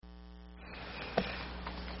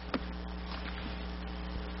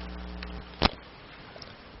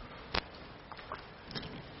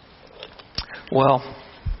Well,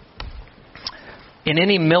 in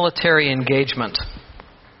any military engagement,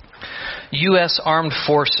 U.S. Armed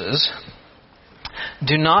Forces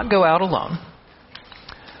do not go out alone,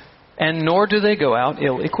 and nor do they go out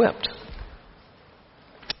ill-equipped.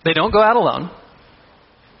 They don't go out alone.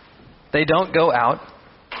 They don't go out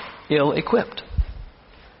ill-equipped.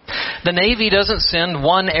 The Navy doesn't send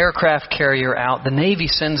one aircraft carrier out. The Navy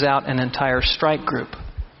sends out an entire strike group.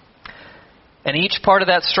 And each part of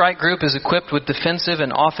that strike group is equipped with defensive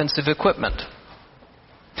and offensive equipment.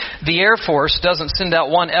 The Air Force doesn't send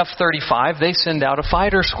out one F-35. They send out a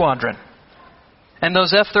fighter squadron. And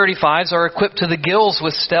those F-35s are equipped to the gills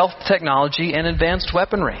with stealth technology and advanced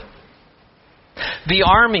weaponry. The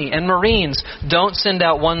Army and Marines don't send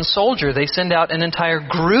out one soldier. They send out an entire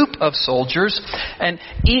group of soldiers, and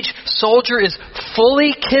each soldier is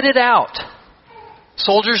fully kitted out.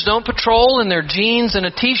 Soldiers don't patrol in their jeans and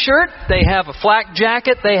a t-shirt. They have a flak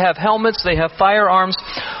jacket. They have helmets. They have firearms,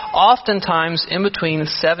 oftentimes in between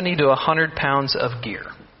 70 to 100 pounds of gear.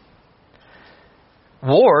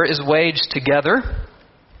 War is waged together,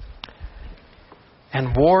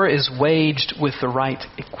 and war is waged with the right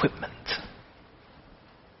equipment.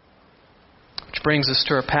 Which brings us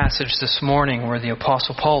to our passage this morning where the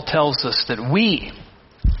Apostle Paul tells us that we,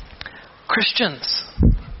 Christians,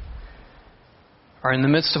 are in the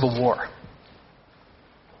midst of a war.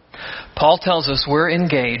 Paul tells us we're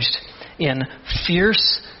engaged in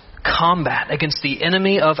fierce combat against the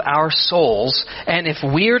enemy of our souls, and if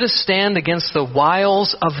we are to stand against the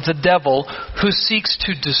wiles of the devil who seeks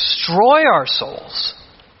to destroy our souls,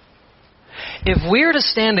 if we are to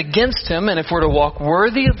stand against him, and if we're to walk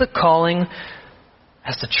worthy of the calling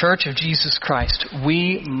as the Church of Jesus Christ,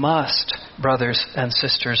 we must, brothers and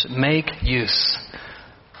sisters, make use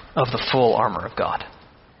of the full armor of God.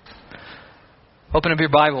 Open up your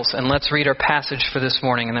Bibles and let's read our passage for this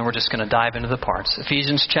morning, and then we're just going to dive into the parts.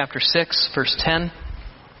 Ephesians chapter 6, verse 10.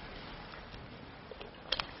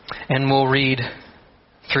 And we'll read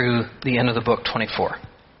through the end of the book, 24.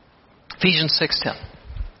 Ephesians 6:10.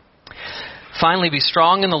 Finally, be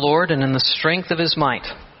strong in the Lord and in the strength of His might.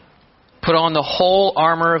 Put on the whole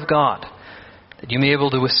armor of God, that you may be able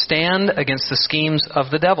to withstand against the schemes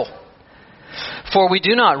of the devil. For we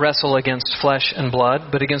do not wrestle against flesh and blood,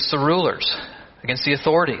 but against the rulers, against the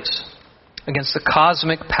authorities, against the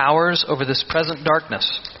cosmic powers over this present darkness,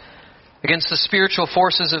 against the spiritual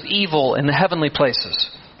forces of evil in the heavenly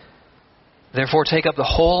places. Therefore take up the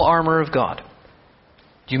whole armor of God.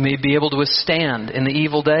 You may be able to withstand in the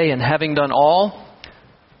evil day, and having done all,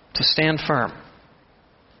 to stand firm.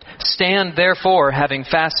 Stand therefore, having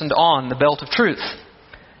fastened on the belt of truth,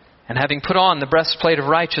 and having put on the breastplate of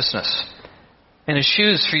righteousness, and as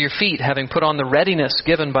shoes for your feet, having put on the readiness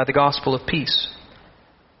given by the gospel of peace.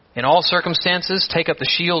 In all circumstances, take up the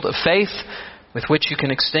shield of faith, with which you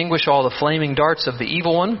can extinguish all the flaming darts of the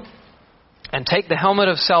evil one, and take the helmet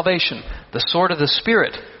of salvation, the sword of the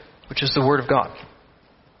Spirit, which is the Word of God.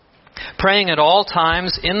 Praying at all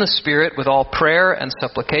times in the Spirit with all prayer and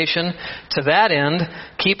supplication. To that end,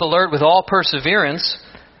 keep alert with all perseverance,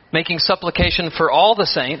 making supplication for all the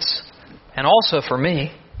saints, and also for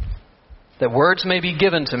me, that words may be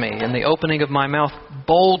given to me in the opening of my mouth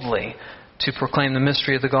boldly to proclaim the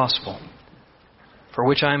mystery of the gospel, for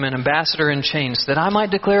which I am an ambassador in chains, that I might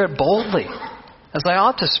declare it boldly, as I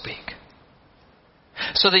ought to speak.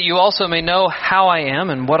 So that you also may know how I am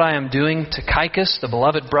and what I am doing. Tychicus, the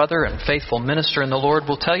beloved brother and faithful minister in the Lord,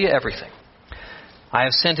 will tell you everything. I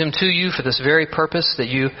have sent him to you for this very purpose, that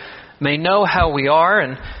you may know how we are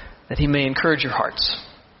and that he may encourage your hearts.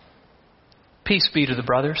 Peace be to the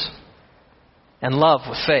brothers, and love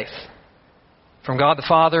with faith, from God the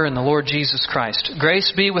Father and the Lord Jesus Christ.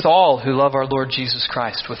 Grace be with all who love our Lord Jesus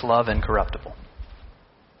Christ with love incorruptible.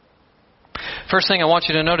 First thing I want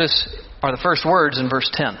you to notice are the first words in verse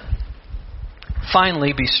 10.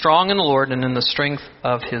 Finally, be strong in the Lord and in the strength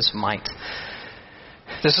of His might.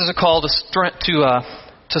 This is a call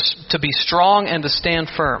to be strong and to stand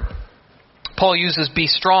firm. Paul uses be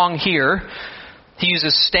strong here. He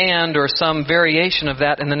uses stand or some variation of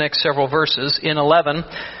that in the next several verses. In 11,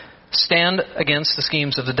 stand against the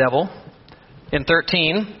schemes of the devil. In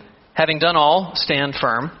 13, having done all, stand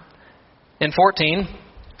firm. In 14,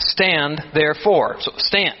 stand therefore. So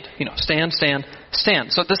stand, stand, stand,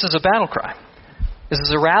 stand. So this is a battle cry. This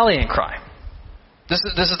is a rallying cry. This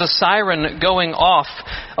is the siren going off,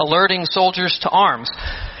 alerting soldiers to arms.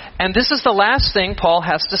 And this is the last thing Paul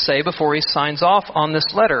has to say before he signs off on this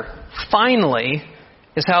letter. Finally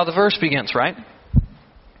is how the verse begins, right?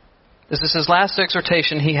 This is his last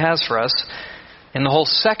exhortation he has for us in the whole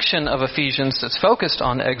section of Ephesians that's focused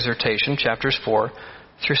on exhortation, chapters 4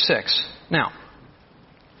 through 6. Now,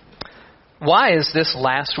 why is this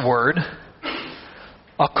last word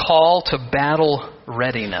a call to battle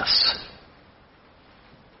readiness?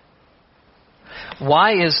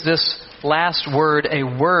 Why is this last word a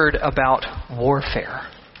word about warfare?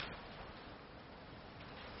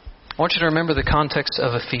 I want you to remember the context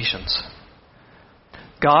of Ephesians.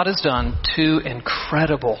 God has done two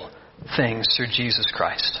incredible things through Jesus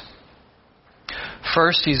Christ.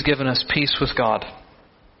 First, He's given us peace with God.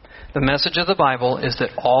 The message of the Bible is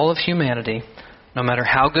that all of humanity, no matter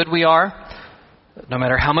how good we are, no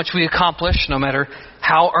matter how much we accomplish, no matter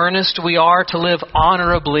how earnest we are to live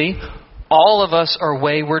honorably, all of us are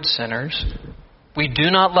wayward sinners. We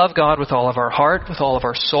do not love God with all of our heart, with all of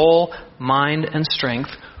our soul, mind, and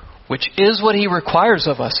strength, which is what He requires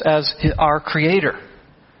of us as our Creator.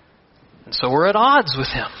 And so we're at odds with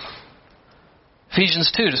Him.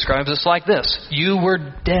 Ephesians 2 describes us like this: you were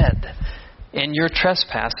dead in your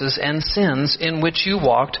trespasses and sins in which you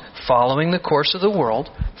walked, following the course of the world,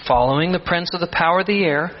 following the prince of the power of the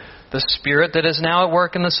air, the spirit that is now at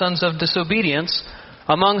work in the sons of disobedience,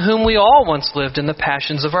 among whom we all once lived in the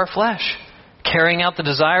passions of our flesh, carrying out the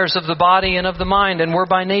desires of the body and of the mind, and were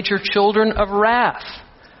by nature children of wrath.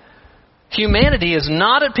 Humanity is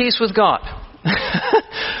not at peace with God.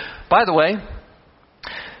 By the way,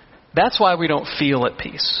 that's why we don't feel at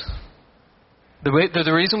peace.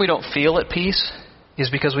 The reason we don't feel at peace is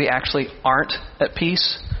because we actually aren't at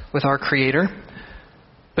peace with our Creator.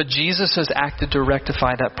 But Jesus has acted to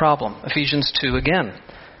rectify that problem. Ephesians 2 again.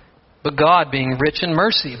 But God, being rich in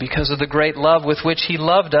mercy, because of the great love with which He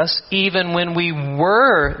loved us, even when we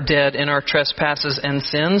were dead in our trespasses and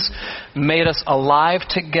sins, made us alive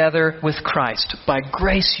together with Christ. By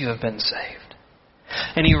grace you have been saved.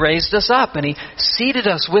 And He raised us up, and He seated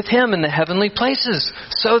us with Him in the heavenly places,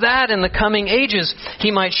 so that in the coming ages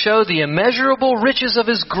He might show the immeasurable riches of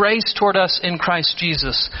His grace toward us in Christ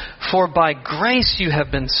Jesus. For by grace you have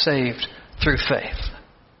been saved through faith.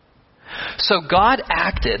 So God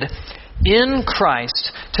acted in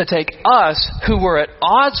Christ to take us who were at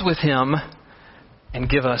odds with Him and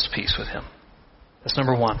give us peace with Him. That's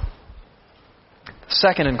number one.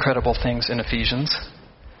 Second incredible things in Ephesians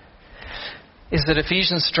is that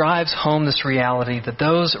Ephesians drives home this reality that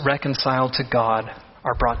those reconciled to God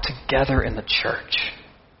are brought together in the church.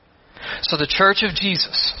 So the church of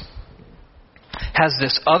Jesus has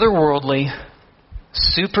this otherworldly,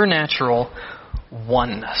 supernatural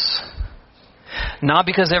oneness. Not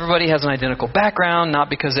because everybody has an identical background, not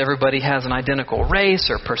because everybody has an identical race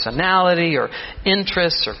or personality or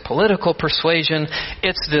interests or political persuasion.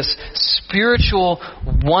 It's this spiritual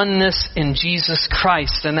oneness in Jesus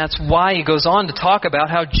Christ. And that's why he goes on to talk about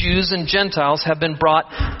how Jews and Gentiles have been brought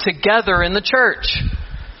together in the church.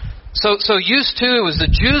 So used to, it was the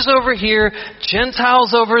Jews over here,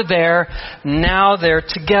 Gentiles over there. Now they're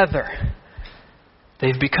together.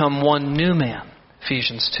 They've become one new man,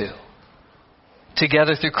 Ephesians 2.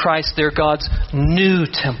 Together through Christ, they're God's new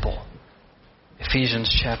temple.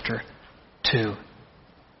 Ephesians chapter 2.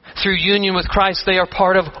 Through union with Christ, they are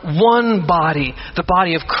part of one body, the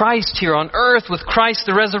body of Christ here on earth, with Christ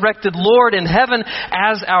the resurrected Lord in heaven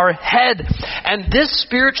as our head. And this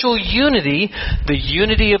spiritual unity, the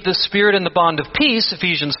unity of the Spirit and the bond of peace,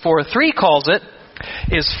 Ephesians 4:3 calls it,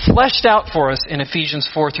 is fleshed out for us in Ephesians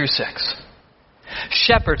 4-6.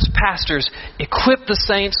 Shepherds, pastors, equip the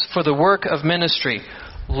saints for the work of ministry,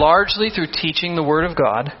 largely through teaching the Word of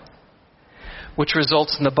God, which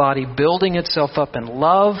results in the body building itself up in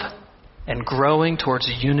love and growing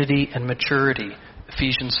towards unity and maturity.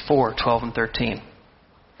 Ephesians 4:12-13.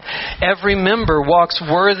 Every member walks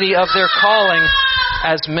worthy of their calling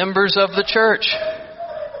as members of the church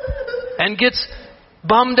and gets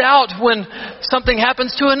bummed out when something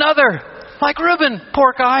happens to another. Like Reuben,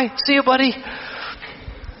 poor guy. See you, buddy.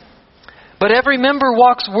 But every member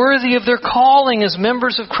walks worthy of their calling as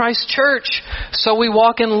members of Christ's church. So we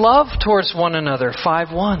walk in love towards one another,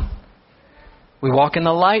 5:1. We walk in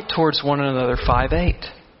the light towards one another, 5:8.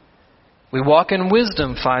 We walk in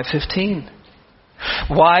wisdom, 5:15.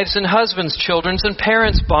 Wives and husbands, children and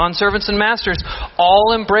parents, bondservants and masters,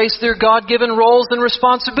 all embrace their God-given roles and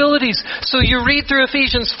responsibilities. So you read through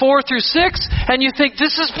Ephesians 4-6 and you think,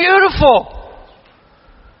 this is beautiful.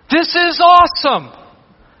 This is awesome.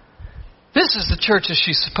 This is the church as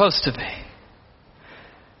she's supposed to be.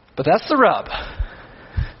 But that's the rub.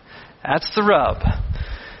 That's the rub.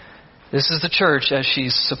 This is the church as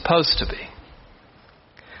she's supposed to be.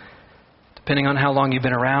 Depending on how long you've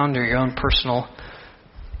been around or your own personal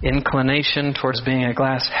inclination towards being a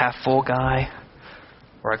glass half full guy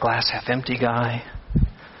or a glass half empty guy,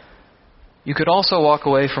 you could also walk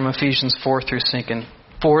away from Ephesians 4 through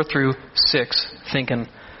 4 through 6 thinking,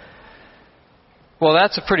 well,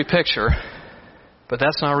 that's a pretty picture, but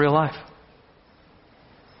that's not real life.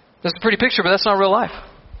 That's a pretty picture, but that's not real life.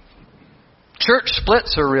 Church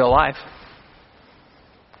splits are real life.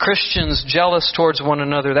 Christians jealous towards one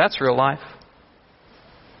another, that's real life.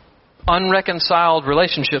 Unreconciled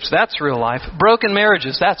relationships, that's real life. Broken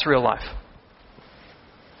marriages, that's real life.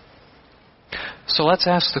 So let's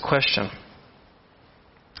ask the question.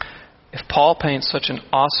 If Paul paints such an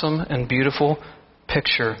awesome and beautiful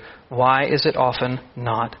picture, why is it often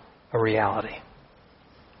not a reality?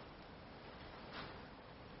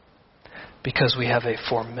 Because we have a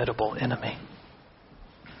formidable enemy.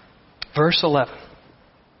 Verse 11.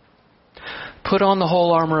 Put on the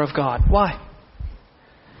whole armor of God. Why?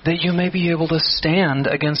 That you may be able to stand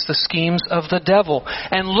against the schemes of the devil.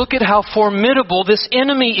 And look at how formidable this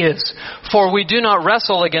enemy is. For we do not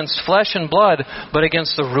wrestle against flesh and blood, but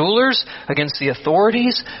against the rulers, against the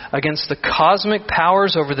authorities, against the cosmic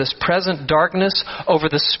powers over this present darkness, over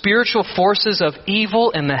the spiritual forces of evil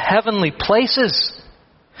in the heavenly places.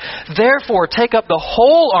 Therefore, take up the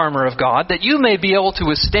whole armor of God, that you may be able to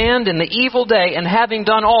withstand in the evil day, and having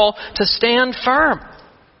done all, to stand firm.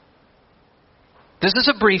 This is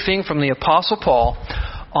a briefing from the Apostle Paul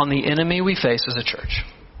on the enemy we face as a church.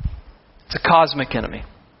 It's a cosmic enemy.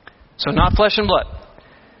 So not flesh and blood.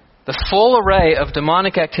 The full array of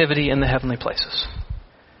demonic activity in the heavenly places.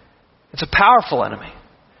 It's a powerful enemy.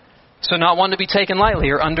 So not one to be taken lightly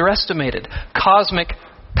or underestimated. Cosmic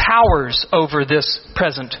powers over this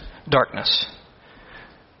present darkness.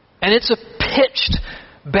 And it's a pitched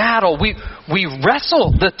battle. We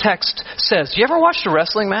wrestle, the text says. You ever watched a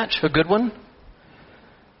wrestling match? A good one?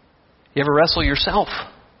 You ever wrestle yourself?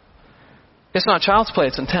 It's not child's play,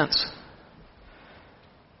 it's intense.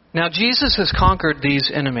 Now, Jesus has conquered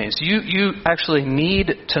these enemies. You actually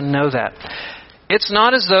need to know that. It's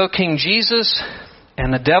not as though King Jesus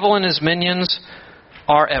and the devil and his minions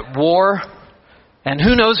are at war and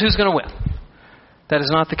who knows who's going to win. That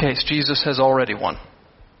is not the case. Jesus has already won.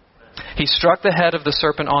 He struck the head of the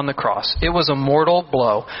serpent on the cross. It was a mortal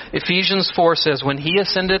blow. Ephesians 4 says, when he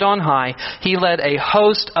ascended on high, he led a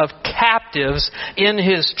host of captives in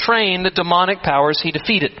his train, the demonic powers he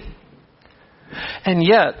defeated. And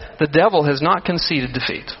yet, the devil has not conceded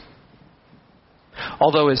defeat.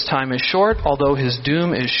 Although his time is short, although his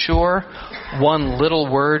doom is sure, one little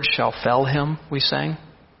word shall fell him, we sang.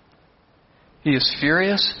 He is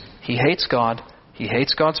furious. He hates God. He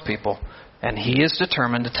hates God's people. And he is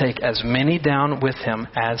determined to take as many down with him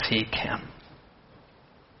as he can.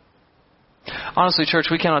 Honestly, church,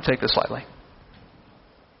 we cannot take this lightly.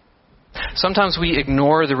 Sometimes we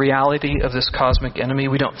ignore the reality of this cosmic enemy.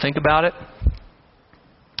 We don't think about it.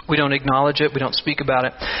 We don't acknowledge it. We don't speak about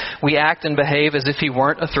it. We act and behave as if he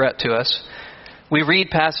weren't a threat to us. We read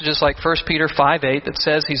passages like 1 Peter 5:8 that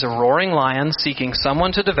says he's a roaring lion seeking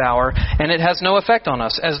someone to devour, and it has no effect on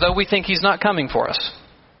us, as though we think he's not coming for us.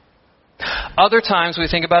 Other times we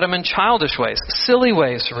think about him in childish ways, silly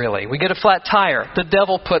ways really. We get a flat tire. The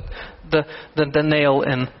devil put the nail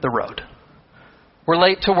in the road. We're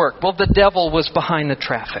late to work. Well, the devil was behind the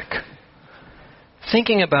traffic.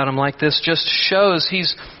 Thinking about him like this just shows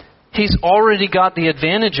he's already got the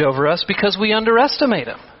advantage over us because we underestimate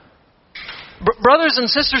him. Brothers and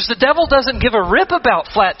sisters, the devil doesn't give a rip about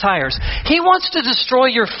flat tires. He wants to destroy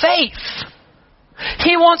your faith.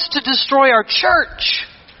 He wants to destroy our church.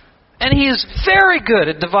 And he is very good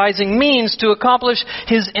at devising means to accomplish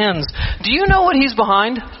his ends. Do you know what he's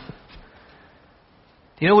behind? Do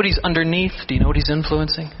you know what he's underneath? Do you know what he's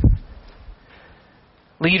influencing?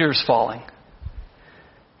 Leaders falling.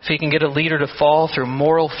 If he can get a leader to fall through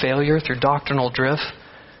moral failure, through doctrinal drift,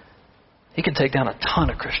 he can take down a ton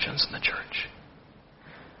of Christians in the church.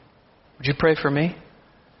 Would you pray for me?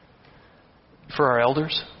 For our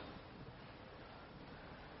elders?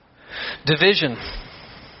 Division.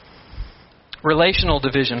 Relational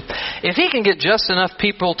division. If he can get just enough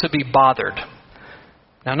people to be bothered.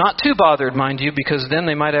 Now, not too bothered, mind you, because then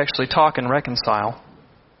they might actually talk and reconcile.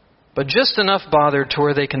 But just enough bothered to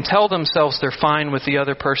where they can tell themselves they're fine with the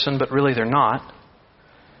other person, but really they're not.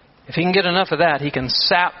 If he can get enough of that, he can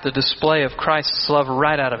sap the display of Christ's love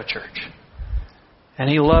right out of a church. And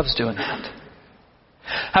he loves doing that.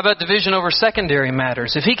 How about division over secondary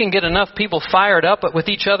matters? If he can get enough people fired up with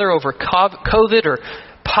each other over COVID or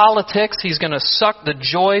politics, he's going to suck the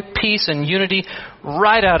joy, peace, and unity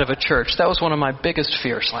right out of a church. That was one of my biggest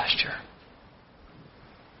fears last year.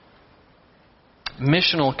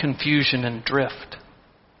 Missional confusion and drift.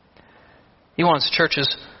 He wants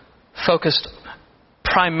churches focused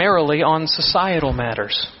primarily on societal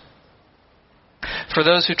matters. For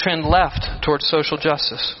those who trend left towards social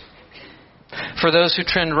justice. For those who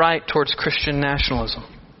trend right towards Christian nationalism.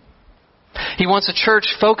 He wants a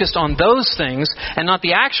church focused on those things and not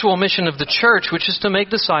the actual mission of the church, which is to make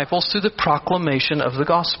disciples through the proclamation of the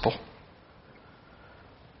gospel.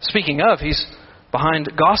 Speaking of, he's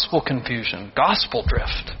behind gospel confusion, gospel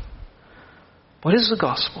drift. What is the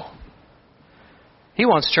gospel? He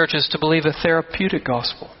wants churches to believe a therapeutic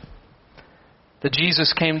gospel. That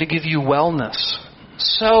Jesus came to give you wellness.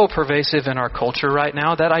 So pervasive in our culture right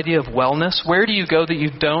now, that idea of wellness. Where do you go that you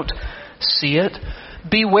don't see it?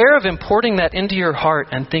 Beware of importing that into your heart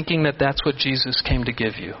and thinking that that's what Jesus came to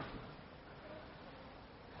give you.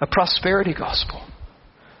 A prosperity gospel.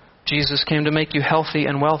 Jesus came to make you healthy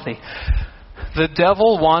and wealthy. The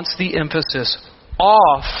devil wants the emphasis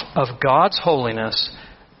off of God's holiness,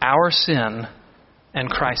 our sin, and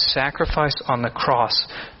Christ's sacrifice on the cross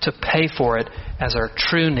to pay for it as our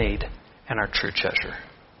true need and our true treasure.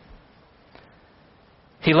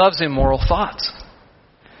 He loves immoral thoughts.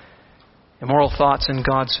 Immoral thoughts in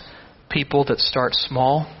God's people that start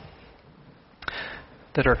small,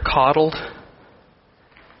 that are coddled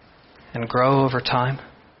and grow over time.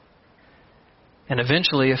 And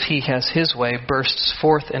eventually, if He has His way, bursts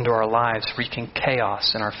forth into our lives, wreaking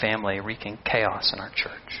chaos in our family, wreaking chaos in our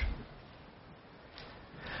church.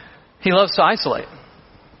 He loves to isolate.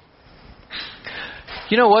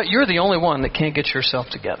 You know what? You're the only one that can't get yourself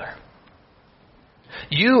together.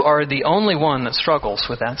 You are the only one that struggles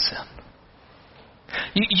with that sin.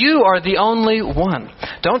 You are the only one.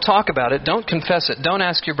 Don't talk about it. Don't confess it. Don't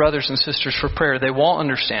ask your brothers and sisters for prayer. They won't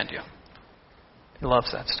understand you. He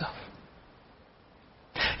loves that stuff.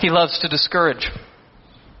 He loves to discourage.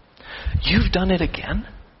 You've done it again?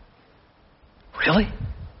 Really?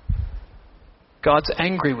 God's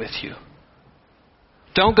angry with you.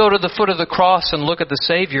 Don't go to the foot of the cross and look at the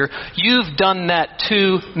Savior. You've done that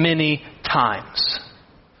too many times.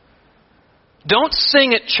 Don't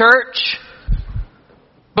sing at church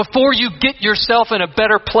before you get yourself in a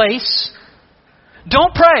better place.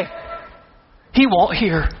 Don't pray. He won't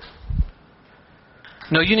hear.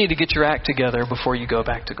 No, you need to get your act together before you go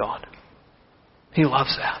back to God. He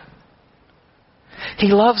loves that. He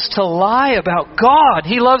loves to lie about God.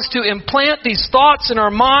 He loves to implant these thoughts in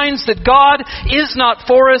our minds that God is not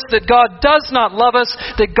for us, that God does not love us,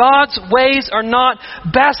 that God's ways are not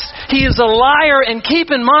best. He is a liar, and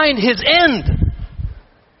keep in mind His end.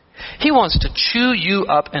 He wants to chew you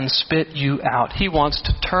up and spit you out. He wants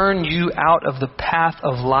to turn you out of the path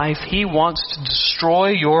of life. He wants to destroy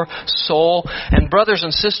your soul. And brothers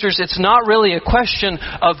and sisters, it's not really a question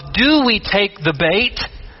of do we take the bait?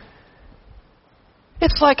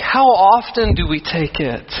 It's like how often do we take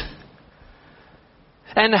it?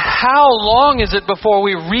 And how long is it before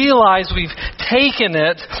we realize we've taken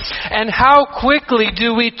it? And how quickly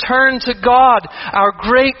do we turn to God, our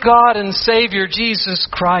great God and Savior, Jesus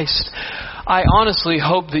Christ? I honestly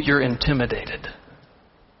hope that you're intimidated.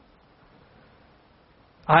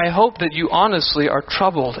 I hope that you honestly are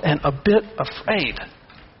troubled and a bit afraid.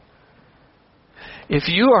 If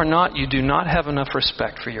you are not, you do not have enough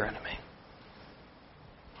respect for your enemy.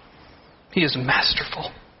 He is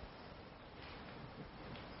masterful.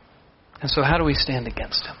 And so how do we stand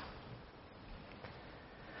against him?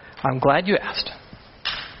 I'm glad you asked.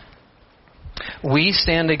 We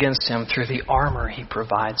stand against him through the armor he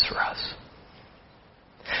provides for us.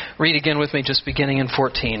 Read again with me, just beginning in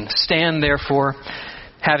 14. Stand therefore,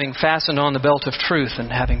 having fastened on the belt of truth,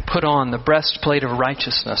 and having put on the breastplate of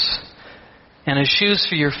righteousness, and as shoes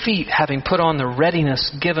for your feet, having put on the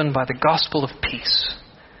readiness given by the gospel of peace.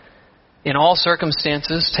 In all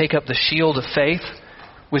circumstances, take up the shield of faith,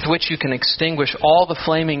 with which you can extinguish all the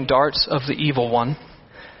flaming darts of the evil one,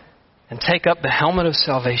 and take up the helmet of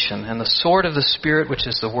salvation and the sword of the Spirit, which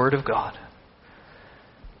is the Word of God.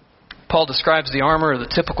 Paul describes the armor of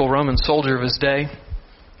the typical Roman soldier of his day.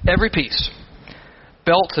 Every piece.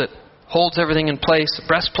 Belt that holds everything in place. The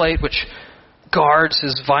breastplate, which guards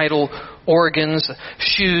his vital organs.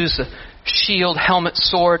 Shoes, a shield, helmet,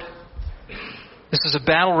 sword. This is a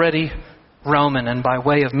battle-ready Roman, and by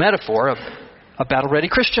way of metaphor, a battle-ready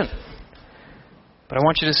Christian. But I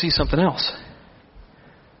want you to see something else.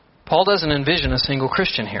 Paul doesn't envision a single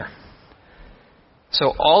Christian here.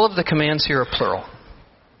 So all of the commands here are plural.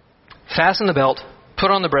 Fasten the belt, put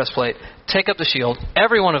on the breastplate, take up the shield,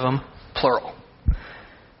 every one of them, plural.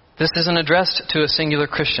 This isn't addressed to a singular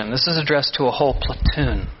Christian. This is addressed to a whole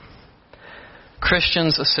platoon.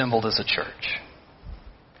 Christians assembled as a church.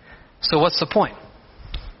 So what's the point?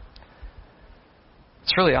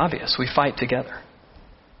 It's really obvious. We fight together.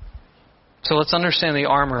 So let's understand the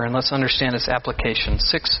armor and let's understand its application.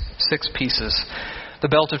 Six pieces. The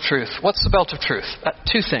belt of truth. What's the belt of truth?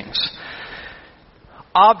 Two things.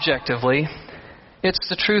 Objectively, it's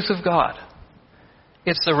the truth of God.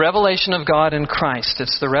 It's the revelation of God in Christ.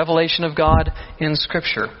 It's the revelation of God in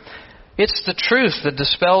Scripture. It's the truth that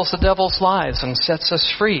dispels the devil's lies and sets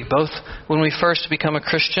us free, both when we first become a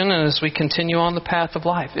Christian and as we continue on the path of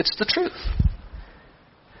life. It's the truth.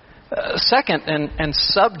 Second, and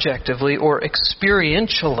subjectively or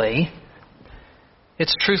experientially,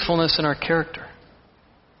 it's truthfulness in our character.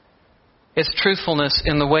 It's truthfulness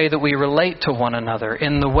in the way that we relate to one another,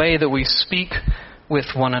 in the way that we speak with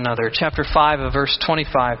one another. Chapter 5 of verse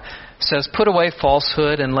 25 says, "Put away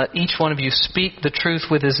falsehood and let each one of you speak the truth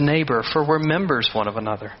with his neighbor, for we're members one of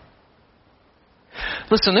another."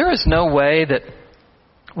 Listen, there is no way that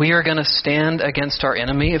we are going to stand against our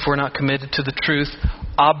enemy if we're not committed to the truth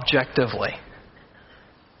objectively.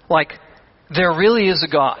 Like, there really is a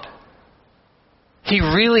God. He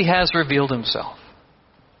really has revealed himself.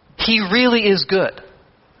 He really is good.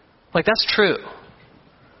 Like, that's true.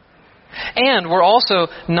 And we're also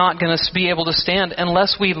not going to be able to stand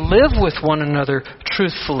unless we live with one another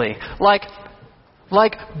truthfully. Like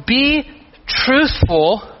be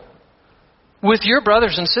truthful with your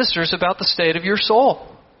brothers and sisters about the state of your soul.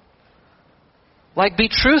 Like, be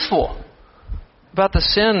truthful about the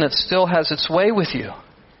sin that still has its way with you,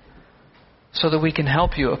 so that we can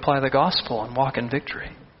help you apply the gospel and walk in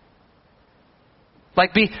victory.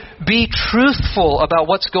 Like, be truthful about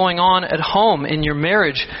what's going on at home, in your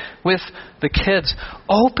marriage, with the kids.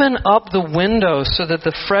 Open up the windows so that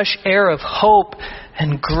the fresh air of hope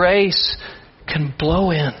and grace can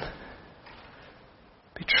blow in.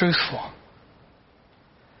 Be truthful.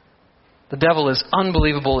 The devil is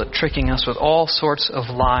unbelievable at tricking us with all sorts of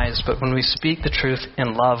lies, but when we speak the truth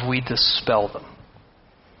in love, we dispel them.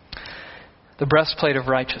 The breastplate of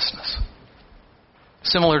righteousness.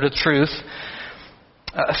 Similar to truth,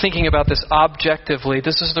 thinking about this objectively,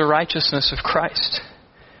 this is the righteousness of Christ.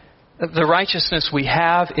 The righteousness we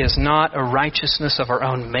have is not a righteousness of our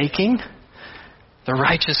own making. The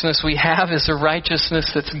righteousness we have is a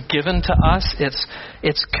righteousness that's given to us.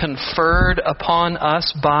 It's conferred upon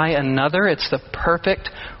us by another. It's the perfect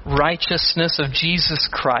righteousness of Jesus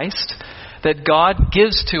Christ that God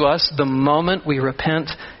gives to us the moment we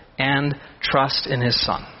repent and trust in His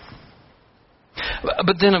Son.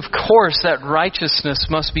 But then, of course, that righteousness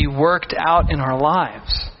must be worked out in our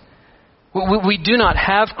lives. We do not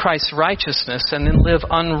have Christ's righteousness and then live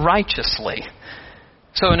unrighteously.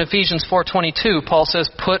 So in Ephesians 4:22, Paul says,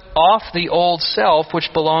 "Put off the old self,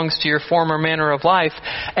 which belongs to your former manner of life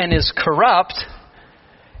and is corrupt,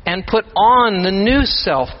 and put on the new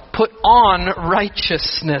self." Put on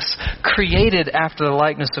righteousness, created after the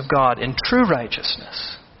likeness of God in true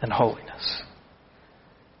righteousness and holiness.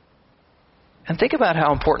 And think about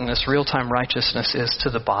how important this real-time righteousness is to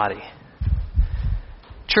the body.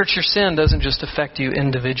 Church, your sin doesn't just affect you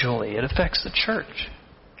individually. It affects the church.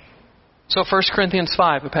 So 1 Corinthians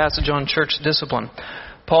 5, a passage on church discipline.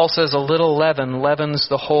 Paul says a little leaven leavens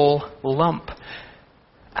the whole lump.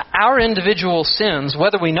 Our individual sins,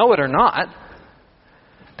 whether we know it or not,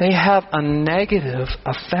 they have a negative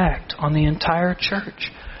effect on the entire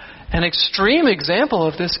church. An extreme example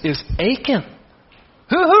of this is Achan.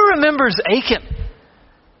 Who remembers Achan?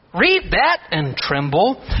 Read that and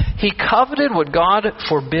tremble. He coveted what God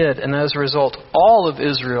forbid, and as a result, all of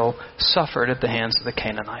Israel suffered at the hands of the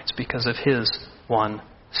Canaanites because of his one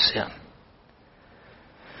sin.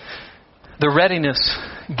 The readiness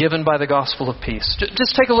given by the gospel of peace.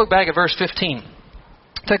 Just take a look back at verse 15.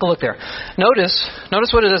 Take a look there. Notice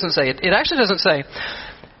what it doesn't say. It actually doesn't say,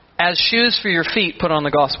 "As shoes for your feet, put on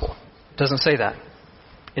the gospel." It doesn't say that.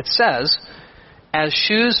 It says, "As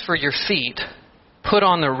shoes for your feet, put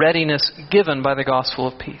on the readiness given by the gospel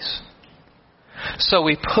of peace." So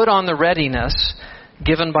we put on the readiness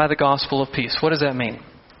given by the gospel of peace. What does that mean?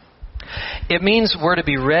 It means we're to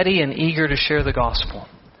be ready and eager to share the gospel.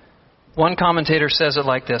 One commentator says it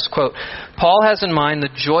like this, quote, "Paul has in mind the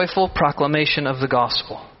joyful proclamation of the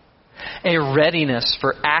gospel, a readiness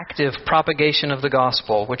for active propagation of the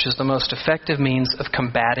gospel, which is the most effective means of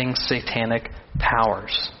combating satanic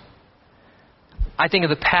powers." I think of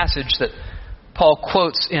the passage that Paul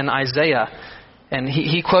quotes in Isaiah, and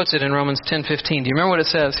he quotes it in Romans 10:15. Do you remember what it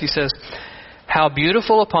says? He says, "How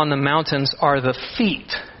beautiful upon the mountains are the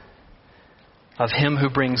feet of him who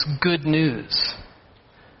brings good news,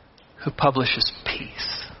 who publishes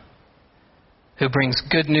peace, who brings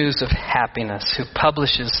good news of happiness, who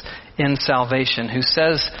publishes in salvation,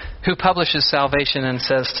 who publishes salvation and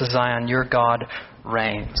says to Zion, your God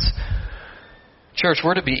reigns." Church,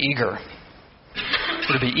 we're to be eager.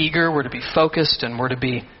 We're to be eager, we're to be focused, and we're to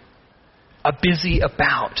be busy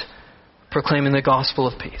about proclaiming the gospel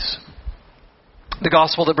of peace. The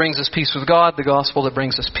gospel that brings us peace with God, the gospel that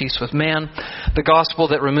brings us peace with man, the gospel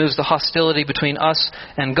that removes the hostility between us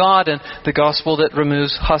and God, and the gospel that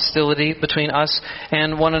removes hostility between us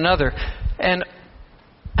and one another. And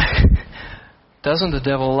doesn't the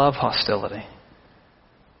devil love hostility?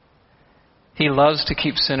 He loves to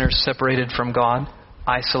keep sinners separated from God,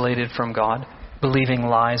 isolated from God, believing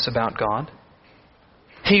lies about God.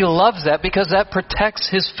 He loves that because that protects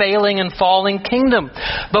his failing and falling kingdom.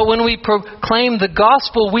 But when we proclaim the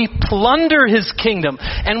gospel, we plunder his kingdom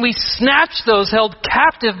and we snatch those held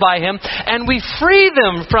captive by him and we free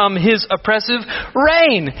them from his oppressive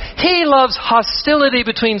reign. He loves hostility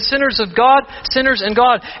between sinners and God,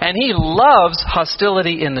 and he loves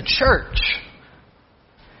hostility in the church.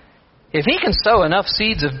 If he can sow enough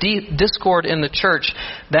seeds of discord in the church,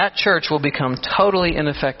 that church will become totally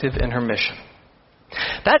ineffective in her mission.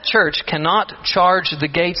 That church cannot charge the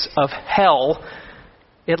gates of hell.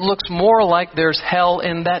 It looks more like there's hell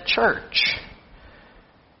in that church.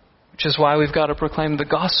 Which is why we've got to proclaim the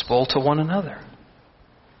gospel to one another.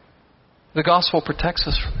 The gospel protects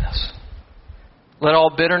us from this. Let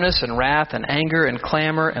all bitterness and wrath and anger and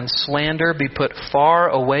clamor and slander be put far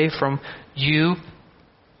away from you.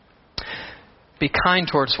 Be kind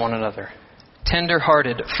towards one another,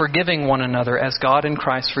 tender-hearted, forgiving one another as God in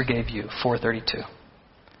Christ forgave you. 4:32.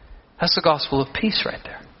 That's the gospel of peace right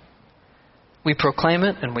there. We proclaim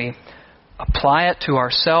it and we apply it to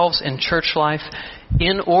ourselves in church life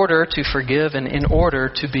in order to forgive and in order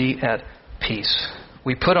to be at peace.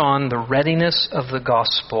 We put on the readiness of the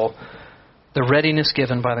gospel, the readiness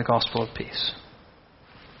given by the gospel of peace.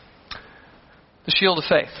 The shield of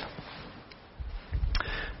faith.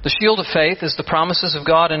 The shield of faith is the promises of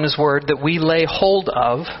God and His Word that we lay hold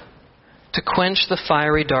of to quench the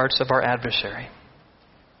fiery darts of our adversary.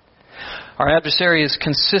 Our adversary is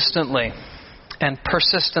consistently and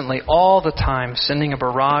persistently all the time sending a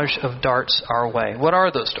barrage of darts our way. What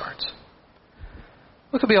are those darts?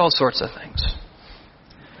 It could be all sorts of things.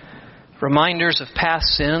 Reminders of past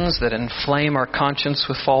sins that inflame our conscience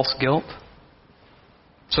with false guilt.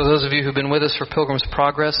 So those of you who've been with us for Pilgrim's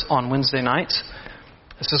Progress on Wednesday nights,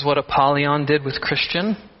 this is what Apollyon did with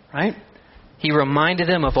Christian, right? He reminded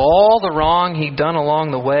him of all the wrong he'd done along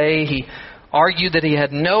the way. He argued that he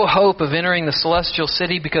had no hope of entering the celestial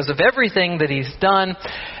city because of everything that he's done.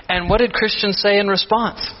 And what did Christian say in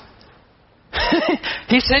response?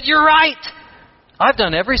 He said, "You're right. I've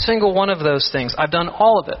done every single one of those things. I've done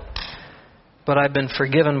all of it. But I've been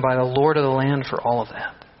forgiven by the Lord of the land for all of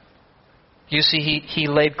that." You see, he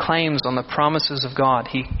laid claims on the promises of God.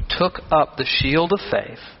 He took up the shield of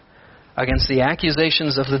faith against the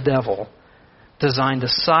accusations of the devil designed to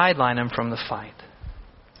sideline him from the fight.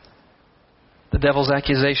 The devil's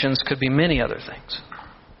accusations could be many other things.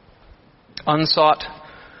 Unsought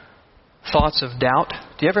thoughts of doubt.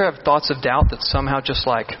 Do you ever have thoughts of doubt that somehow just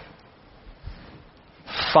like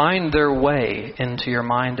find their way into your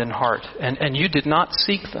mind and heart and you did not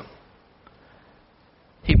seek them?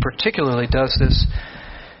 He particularly does this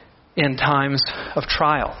in times of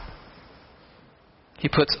trial. He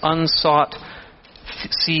puts unsought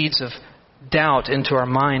seeds of doubt into our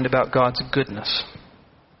mind about God's goodness.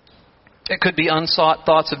 It could be unsought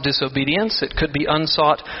thoughts of disobedience. It could be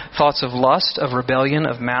unsought thoughts of lust, of rebellion,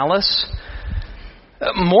 of malice.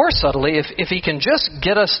 More subtly, if he can just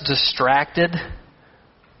get us distracted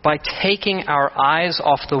by taking our eyes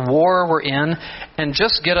off the war we're in and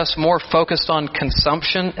just get us more focused on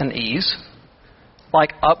consumption and ease,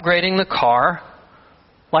 like upgrading the car,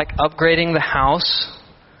 like upgrading the house,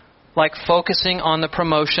 like focusing on the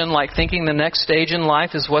promotion, like thinking the next stage in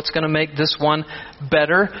life is what's going to make this one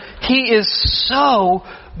better. He is so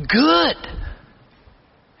good.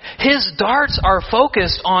 His darts are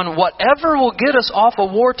focused on whatever will get us off a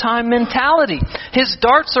wartime mentality. His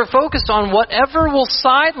darts are focused on whatever will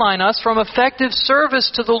sideline us from effective service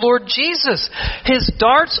to the Lord Jesus. His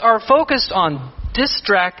darts are focused on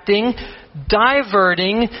distracting,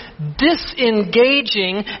 diverting,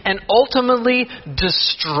 disengaging, and ultimately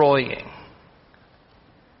destroying.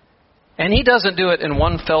 And he doesn't do it in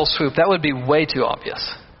one fell swoop. That would be way too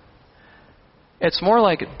obvious. It's more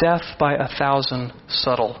like death by 1,000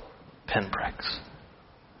 subtle pinpricks.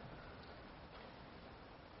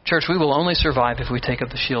 Church, we will only survive if we take up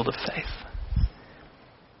the shield of faith.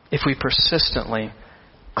 If we persistently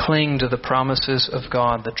cling to the promises of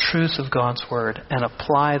God, the truth of God's Word, and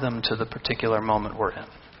apply them to the particular moment we're in.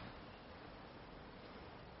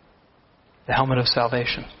 The helmet of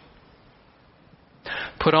salvation.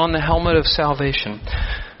 Put on the helmet of salvation.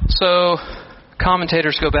 So,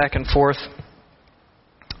 commentators go back and forth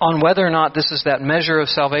on whether or not this is that measure of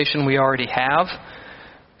salvation we already have.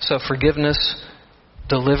 So forgiveness,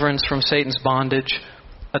 deliverance from Satan's bondage,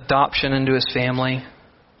 adoption into His family.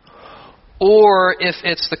 Or if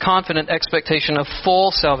it's the confident expectation of full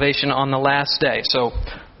salvation on the last day. So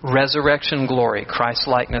resurrection glory, Christ's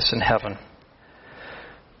likeness in heaven.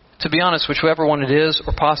 To be honest, whichever one it is,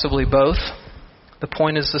 or possibly both, the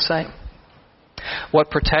point is the same. What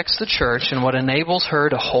protects the church and what enables her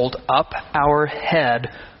to hold up our head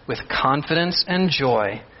with confidence and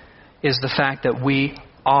joy is the fact that we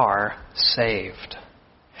are saved.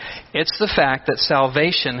 It's the fact that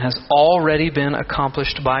salvation has already been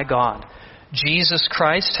accomplished by God. Jesus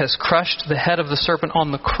Christ has crushed the head of the serpent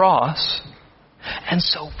on the cross, and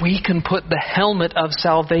so we can put the helmet of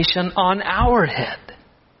salvation on our head.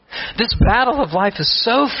 This battle of life is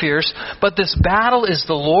so fierce, but this battle is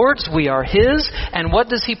the Lord's, we are His, and what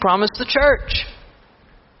does He promise the church?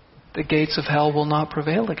 The gates of hell will not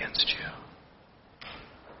prevail against you.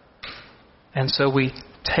 And so we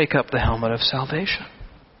take up the helmet of salvation.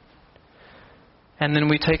 And then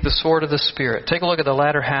we take the sword of the Spirit. Take a look at the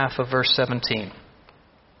latter half of verse 17.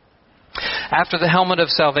 After the helmet of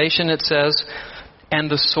salvation, it says, and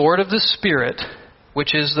the sword of the Spirit,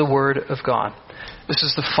 which is the Word of God. This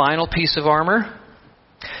is the final piece of armor.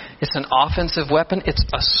 It's an offensive weapon. It's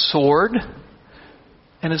a sword.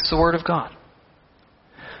 And it's the Word of God.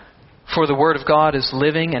 For the Word of God is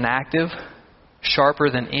living and active,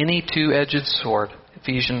 sharper than any two-edged sword.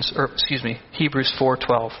 Hebrews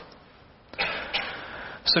 4:12.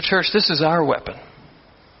 So church, this is our weapon.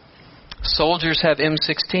 Soldiers have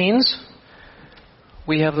M16s.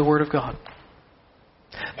 We have the Word of God.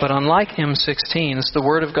 But unlike M16s, the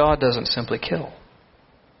Word of God doesn't simply kill.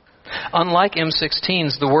 Unlike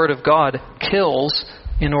M16s, the Word of God kills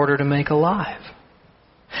in order to make alive.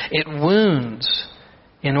 It wounds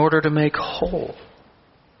in order to make whole.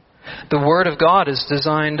 The Word of God is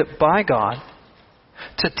designed by God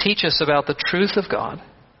to teach us about the truth of God,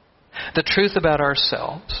 the truth about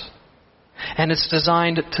ourselves, and it's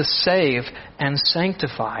designed to save and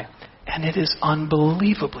sanctify, and it is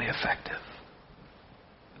unbelievably effective.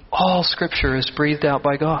 All Scripture is breathed out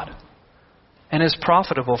by God and is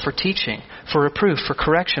profitable for teaching, for reproof, for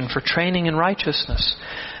correction, for training in righteousness,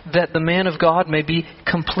 that the man of God may be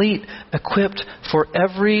complete, equipped for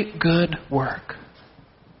every good work.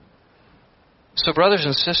 So brothers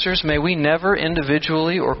and sisters, may we never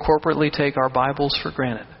individually or corporately take our Bibles for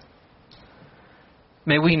granted.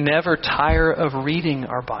 May we never tire of reading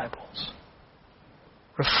our Bibles,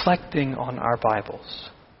 reflecting on our Bibles,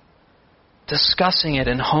 discussing it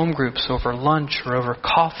in home groups over lunch or over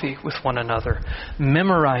coffee with one another,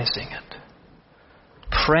 memorizing it,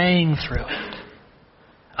 praying through it,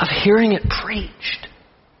 of hearing it preached.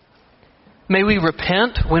 May we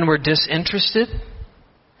repent when we're disinterested.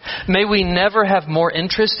 May we never have more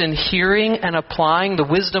interest in hearing and applying the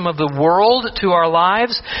wisdom of the world to our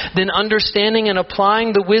lives than understanding and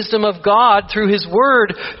applying the wisdom of God through His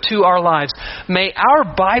Word to our lives. May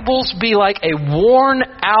our Bibles be like a worn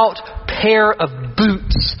out pair of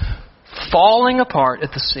boots falling apart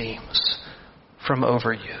at the seams from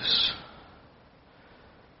overuse.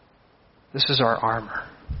 This is our armor.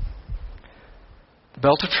 The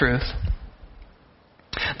belt of truth,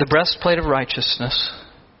 the breastplate of righteousness,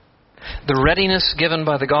 the readiness given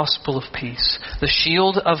by the gospel of peace, the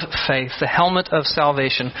shield of faith, the helmet of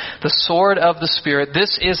salvation, the sword of the Spirit.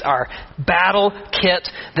 This is our battle kit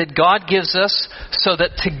that God gives us so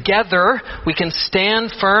that together we can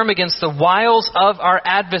stand firm against the wiles of our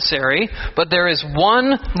adversary. But there is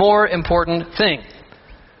one more important thing.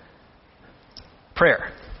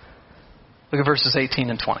 Prayer. Look at verses 18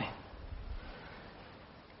 and 20.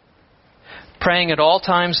 Praying at all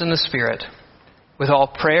times in the Spirit, with all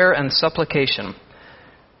prayer and supplication.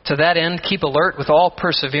 To that end, keep alert with all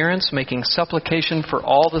perseverance, making supplication for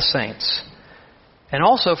all the saints, and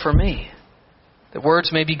also for me, that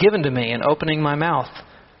words may be given to me in opening my mouth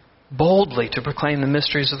boldly to proclaim the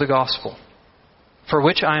mysteries of the gospel, for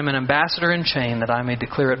which I am an ambassador in chain, that I may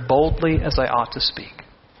declare it boldly as I ought to speak.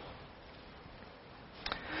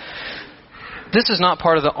 This is not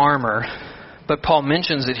part of the armor, but Paul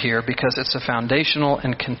mentions it here because it's a foundational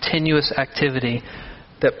and continuous activity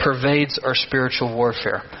that pervades our spiritual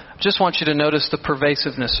warfare. I just want you to notice the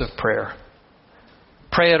pervasiveness of prayer.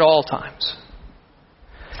 Pray at all times.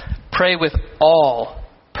 Pray with all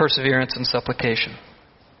perseverance and supplication.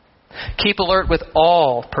 Keep alert with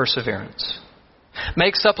all perseverance.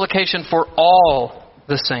 Make supplication for all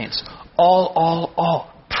the saints.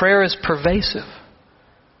 All. Prayer is pervasive.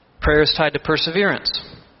 Prayer is tied to perseverance.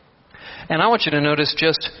 And I want you to notice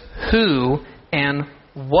just who and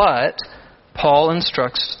what Paul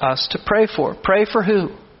instructs us to pray for. Pray for who?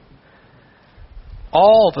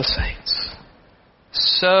 All the saints.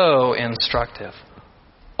 So instructive.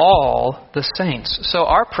 All the saints. So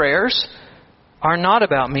our prayers are not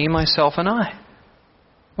about me, myself, and I.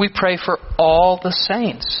 We pray for all the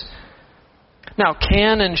saints. Now,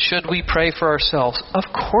 can and should we pray for ourselves? Of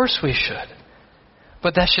course we should.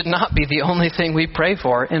 But that should not be the only thing we pray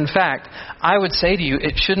for. In fact, I would say to you,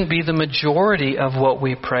 it shouldn't be the majority of what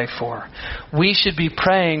we pray for. We should be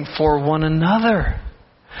praying for one another,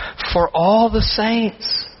 for all the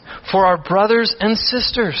saints, for our brothers and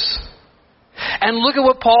sisters. And look at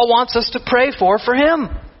what Paul wants us to pray for him.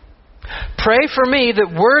 Pray for me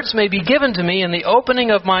that words may be given to me in the opening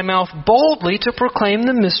of my mouth boldly to proclaim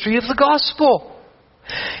the mystery of the gospel.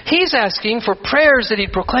 He's asking for prayers that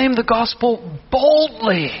he'd proclaim the gospel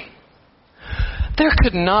boldly. There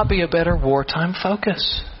could not be a better wartime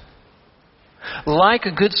focus. Like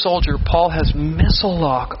a good soldier, Paul has missile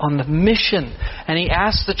lock on the mission, and he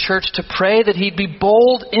asks the church to pray that he'd be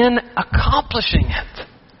bold in accomplishing it.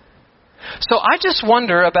 So I just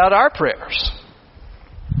wonder about our prayers.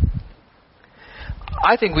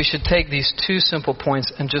 I think we should take these two simple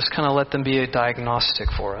points and just kind of let them be a diagnostic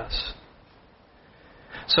for us.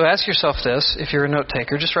 So ask yourself this, if you're a note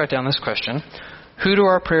taker, just write down this question. Who do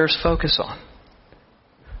our prayers focus on?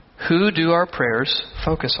 Who do our prayers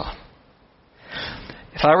focus on?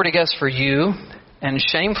 If I were to guess for you, and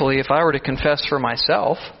shamefully if I were to confess for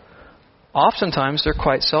myself, oftentimes they're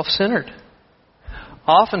quite self-centered.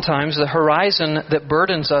 Oftentimes the horizon that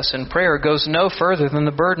burdens us in prayer goes no further than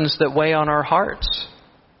the burdens that weigh on our hearts.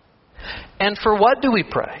 And for what do we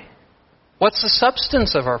pray? What's the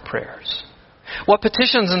substance of our prayers? What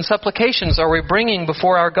petitions and supplications are we bringing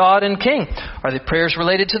before our God and King? Are they prayers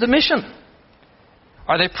related to the mission?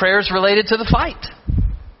 Are they prayers related to the fight?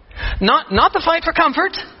 Not the fight for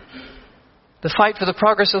comfort. The fight for the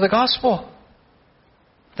progress of the gospel.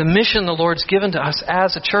 The mission the Lord's given to us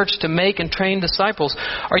as a church to make and train disciples.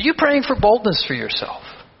 Are you praying for boldness for yourself?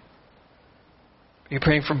 Are you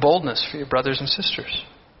praying for boldness for your brothers and sisters?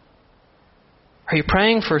 Are you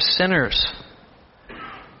praying for sinners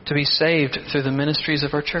to be saved through the ministries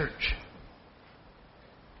of our church?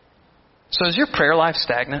 So is your prayer life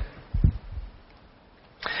stagnant?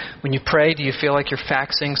 When you pray, do you feel like you're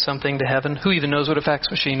faxing something to heaven? Who even knows what a fax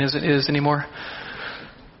machine is anymore?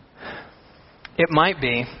 It might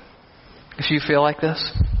be, if you feel like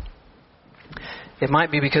this, it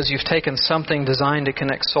might be because you've taken something designed to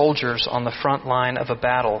connect soldiers on the front line of a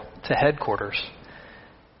battle to headquarters,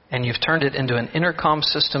 and you've turned it into an intercom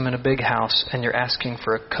system in a big house, and you're asking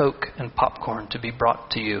for a Coke and popcorn to be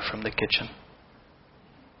brought to you from the kitchen.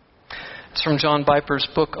 It's from John Piper's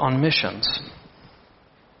book on missions.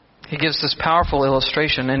 He gives this powerful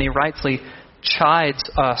illustration, and he rightly chides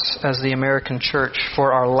us as the American church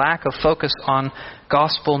for our lack of focus on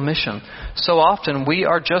gospel mission. So often we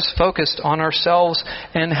are just focused on ourselves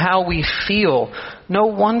and how we feel. No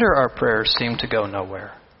wonder our prayers seem to go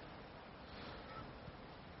nowhere.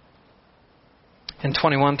 In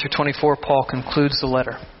 21 through 24, Paul concludes the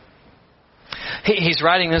letter. He's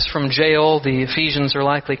writing this from jail. The Ephesians are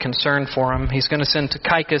likely concerned for him. He's going to send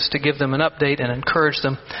Tychicus to give them an update and encourage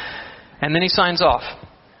them. And then he signs off.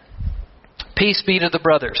 Peace be to the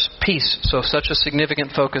brothers. Peace. So such a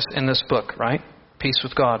significant focus in this book, right? Peace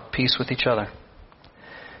with God. Peace with each other.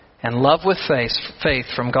 And love with faith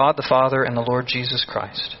from God the Father and the Lord Jesus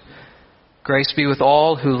Christ. Grace be with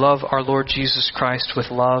all who love our Lord Jesus Christ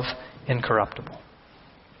with love incorruptible.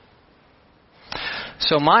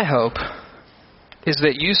 So my hope is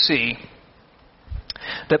that you see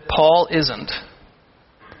that Paul isn't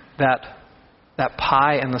that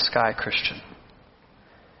pie in the sky Christian.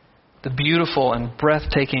 The beautiful and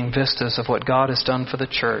breathtaking vistas of what God has done for the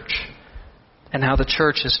church and how the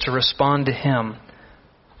church is to respond to Him,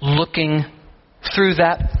 looking through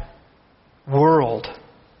that world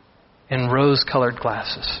in rose-colored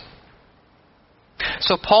glasses.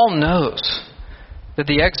 So Paul knows that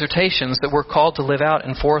the exhortations that we're called to live out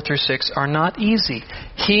in 4 through 6 are not easy.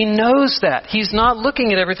 He knows that. He's not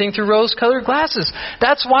looking at everything through rose-colored glasses.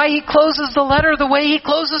 That's why he closes the letter the way he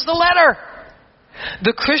closes the letter.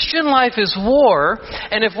 The Christian life is war,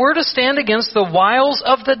 and if we're to stand against the wiles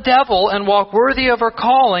of the devil and walk worthy of our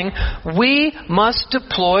calling, we must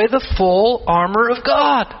deploy the full armor of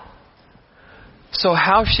God. So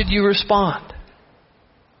how should you respond?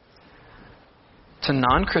 To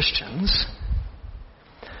non-Christians,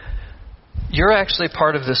 you're actually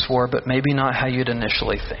part of this war, but maybe not how you'd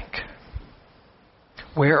initially think.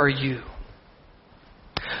 Where are you?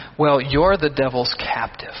 Well, you're the devil's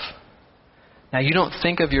captive. Now, you don't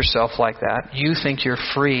think of yourself like that. You think you're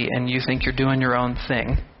free and you think you're doing your own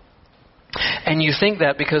thing. And you think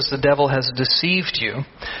that because the devil has deceived you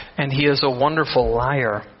and he is a wonderful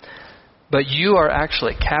liar. But you are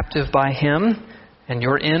actually captive by him and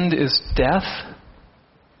your end is death.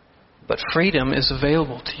 But freedom is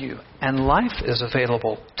available to you and life is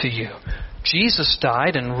available to you. Jesus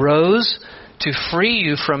died and rose to free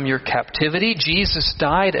you from your captivity. Jesus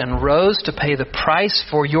died and rose to pay the price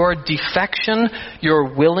for your defection,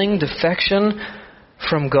 your willing defection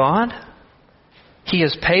from God. He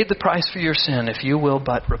has paid the price for your sin if you will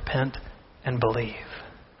but repent and believe.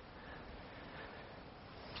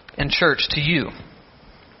 And church, to you,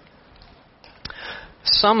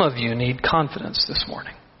 some of you need confidence this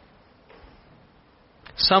morning.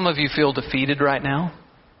 Some of you feel defeated right now,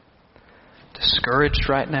 discouraged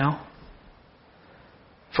right now.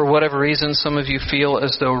 For whatever reason, some of you feel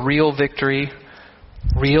as though real victory,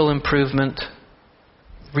 real improvement,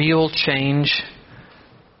 real change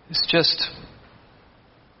is just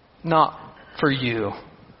not for you.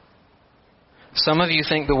 Some of you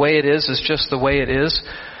think the way it is just the way it is.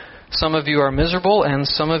 Some of you are miserable and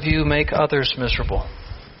some of you make others miserable.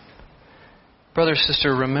 Brother,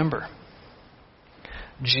 sister, remember,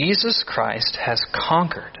 Jesus Christ has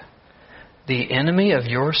conquered the enemy of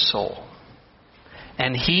your soul.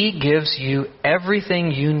 And He gives you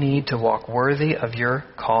everything you need to walk worthy of your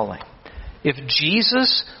calling. If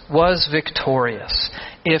Jesus was victorious,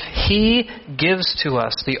 if He gives to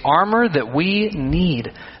us the armor that we need,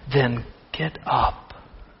 then get up.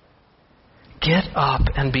 Get up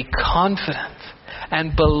and be confident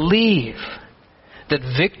and believe that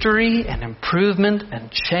victory and improvement and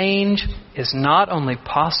change is not only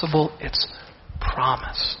possible, it's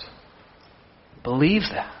promised. Believe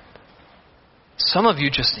that. Some of you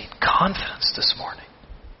just need confidence this morning.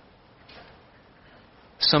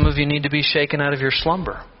 Some of you need to be shaken out of your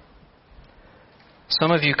slumber. Some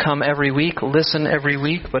of you come every week, listen every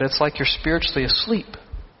week, but it's like you're spiritually asleep.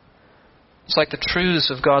 It's like the truths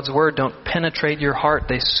of God's Word don't penetrate your heart.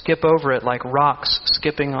 They skip over it like rocks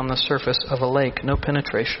skipping on the surface of a lake. No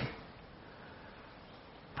penetration.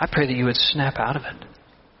 I pray that you would snap out of it.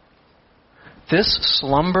 This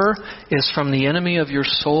slumber is from the enemy of your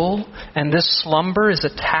soul, and this slumber is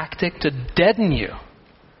a tactic to deaden you,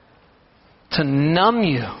 to numb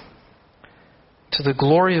you to the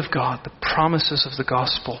glory of God, the promises of the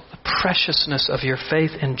gospel, the preciousness of your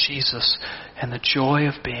faith in Jesus, and the joy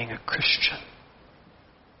of being a Christian.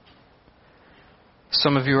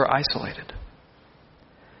 Some of you are isolated.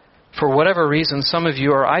 For whatever reason, some of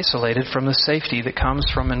you are isolated from the safety that comes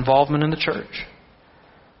from involvement in the church.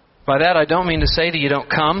 By that, I don't mean to say that you don't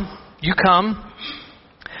come. You come.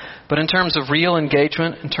 But in terms of real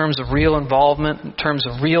engagement, in terms of real involvement, in terms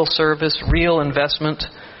of real service, real investment,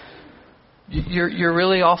 you're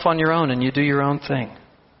really off on your own and you do your own thing.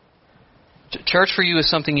 Church for you is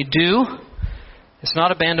something you do. It's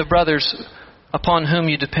not a band of brothers upon whom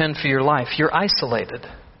you depend for your life. You're isolated.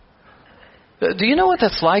 Do you know what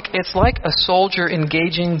that's like? It's like a soldier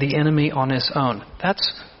engaging the enemy on his own.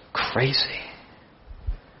 That's crazy.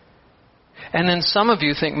 And then some of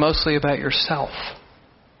you think mostly about yourself.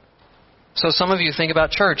 So some of you think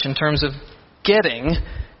about church in terms of getting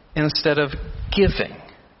instead of giving.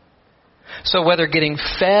 So whether getting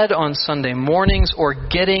fed on Sunday mornings or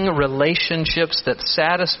getting relationships that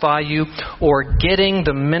satisfy you or getting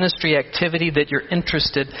the ministry activity that you're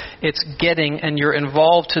interested, it's getting, and you're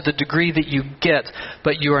involved to the degree that you get,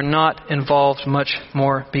 but you are not involved much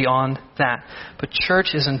more beyond that. But church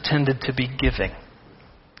is intended to be giving.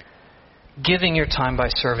 Giving your time by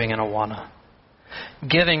serving in Awana.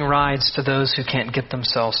 Giving rides to those who can't get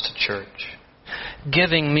themselves to church.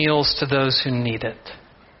 Giving meals to those who need it.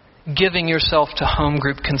 Giving yourself to home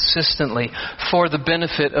group consistently for the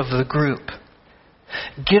benefit of the group.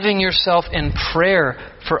 Giving yourself in prayer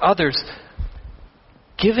for others.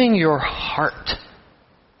 Giving your heart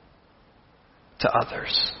to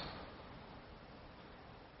others.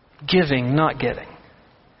 Giving, not getting,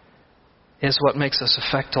 is what makes us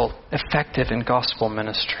effective in gospel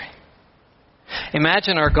ministry.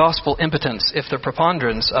 Imagine our gospel impotence if the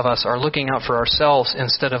preponderance of us are looking out for ourselves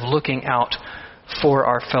instead of looking out for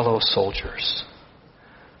our fellow soldiers.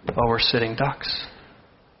 Oh, we're sitting ducks.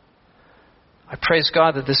 I praise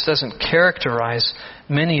God that this doesn't characterize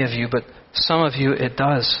many of you, but some of you it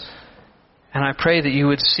does. And I pray that you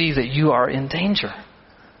would see that you are in danger.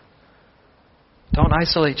 Don't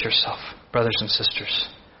isolate yourself, brothers and sisters.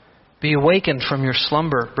 Be awakened from your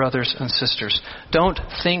slumber, brothers and sisters. Don't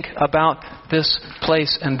think about this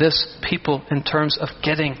place and this people in terms of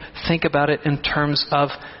getting. Think about it in terms of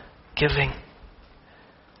giving.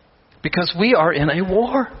 Because we are in a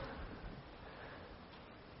war.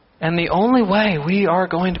 And the only way we are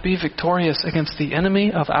going to be victorious against the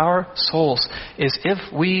enemy of our souls is if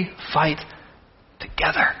we fight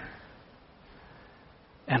together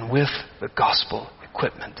and with the gospel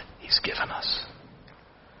equipment He's given us.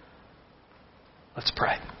 Let's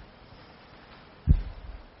pray.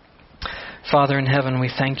 Father in heaven,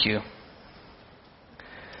 we thank You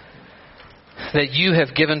that You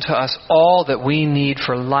have given to us all that we need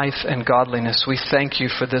for life and godliness. We thank You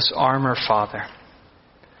for this armor, Father.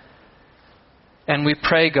 And we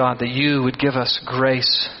pray, God, that You would give us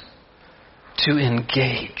grace to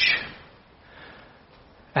engage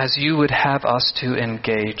as You would have us to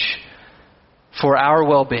engage for our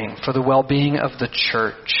well-being, for the well-being of the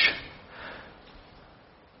church,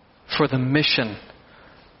 for the mission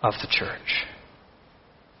of the church.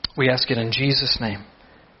 We ask it in Jesus' name.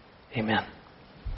 Amen.